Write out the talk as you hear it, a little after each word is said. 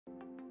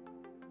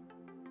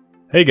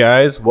Hey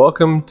guys,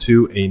 welcome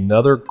to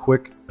another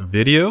quick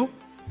video.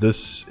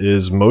 This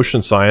is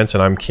Motion Science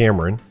and I'm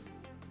Cameron.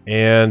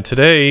 And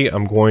today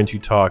I'm going to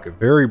talk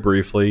very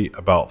briefly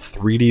about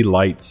 3D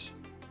lights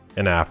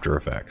in After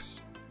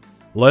Effects.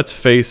 Let's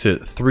face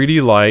it,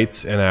 3D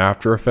lights in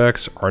After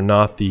Effects are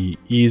not the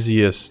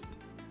easiest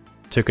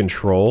to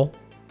control.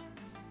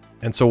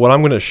 And so what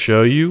I'm going to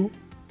show you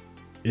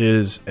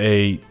is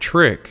a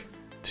trick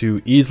to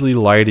easily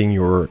lighting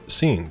your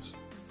scenes.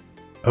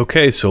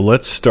 Okay, so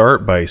let's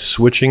start by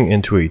switching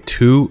into a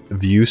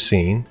 2-view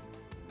scene.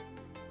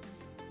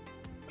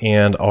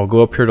 And I'll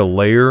go up here to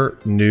Layer,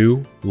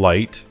 New,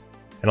 Light,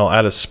 and I'll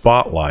add a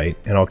spotlight,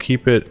 and I'll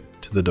keep it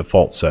to the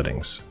default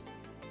settings.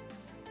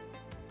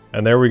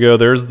 And there we go,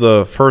 there's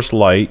the first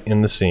light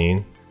in the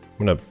scene.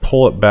 I'm going to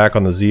pull it back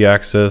on the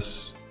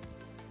Z-axis,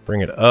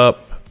 bring it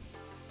up,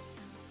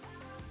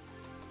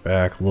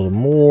 back a little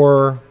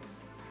more.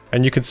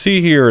 And you can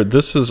see here,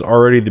 this is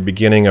already the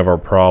beginning of our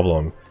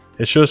problem.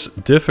 It's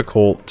just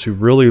difficult to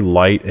really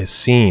light a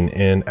scene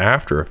in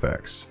After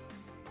Effects.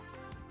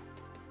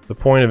 The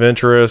point of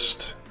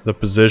interest, the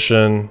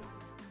position,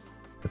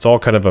 it's all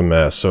kind of a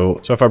mess. So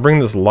if I bring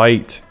this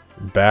light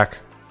back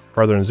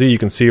farther in Z, you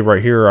can see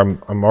right here,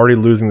 I'm already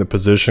losing the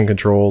position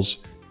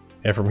controls.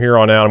 And from here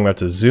on out, I'm going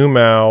to have to zoom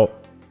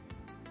out,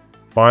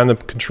 find the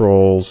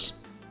controls,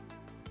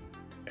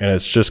 and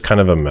it's just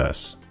kind of a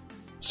mess.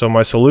 So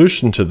my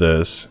solution to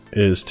this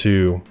is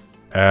to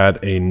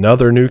add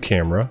another new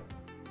camera.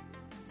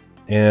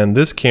 And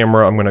this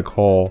camera I'm going to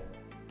call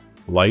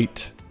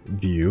Light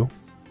View.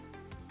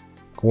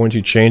 I'm going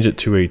to change it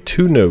to a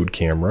 2-node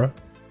camera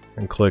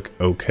and click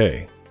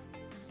OK.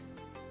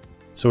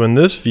 So in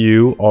this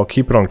view, I'll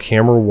keep it on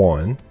camera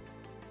 1.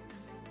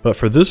 But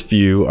for this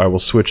view, I will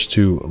switch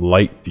to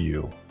Light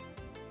View.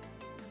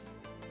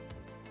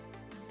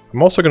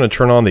 I'm also going to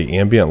turn on the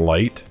ambient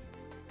light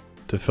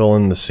to fill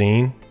in the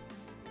scene.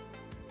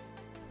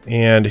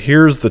 And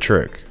here's the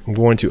trick. I'm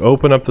going to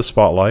open up the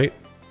spotlight,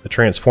 the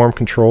transform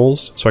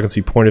controls, so I can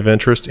see point of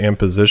interest and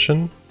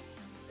position.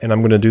 And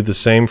I'm going to do the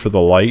same for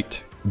the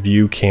light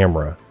view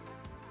camera.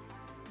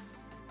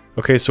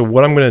 Okay, so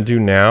what I'm going to do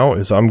now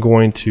is I'm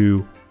going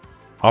to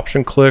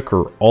option click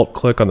or alt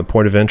click on the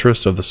point of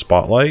interest of the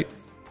spotlight,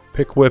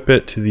 pick whip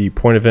it to the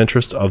point of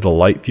interest of the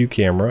light view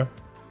camera,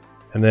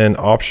 and then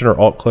option or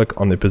alt click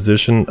on the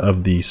position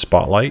of the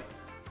spotlight,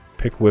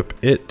 pick whip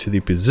it to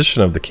the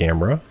position of the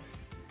camera.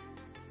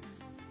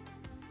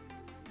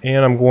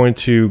 And I'm going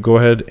to go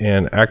ahead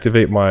and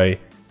activate my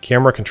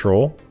camera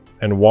control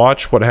and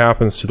watch what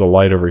happens to the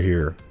light over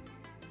here.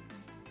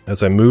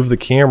 As I move the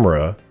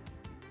camera,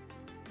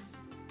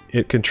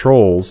 it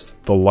controls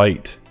the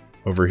light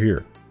over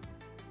here.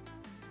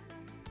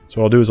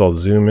 So what I'll do is I'll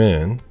zoom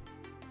in.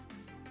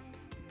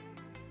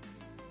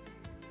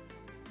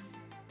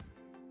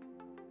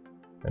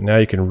 And now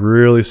you can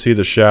really see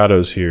the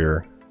shadows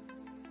here.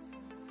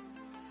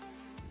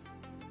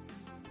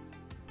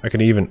 I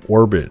can even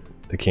orbit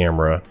the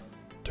camera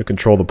to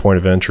control the point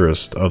of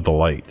interest of the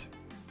light.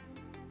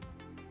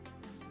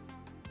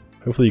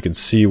 Hopefully you can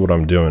see what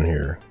I'm doing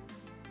here.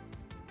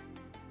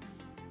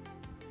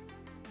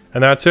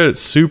 And that's it, it's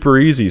super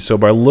easy. So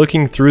by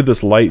looking through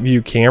this light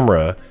view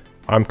camera,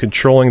 I'm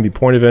controlling the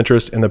point of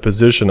interest and the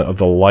position of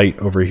the light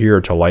over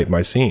here to light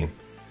my scene.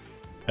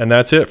 And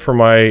that's it for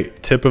my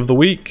tip of the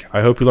week.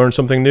 I hope you learned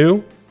something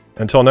new.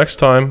 Until next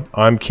time,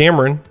 I'm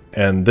Cameron,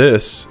 and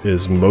this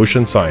is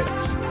Motion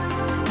Science.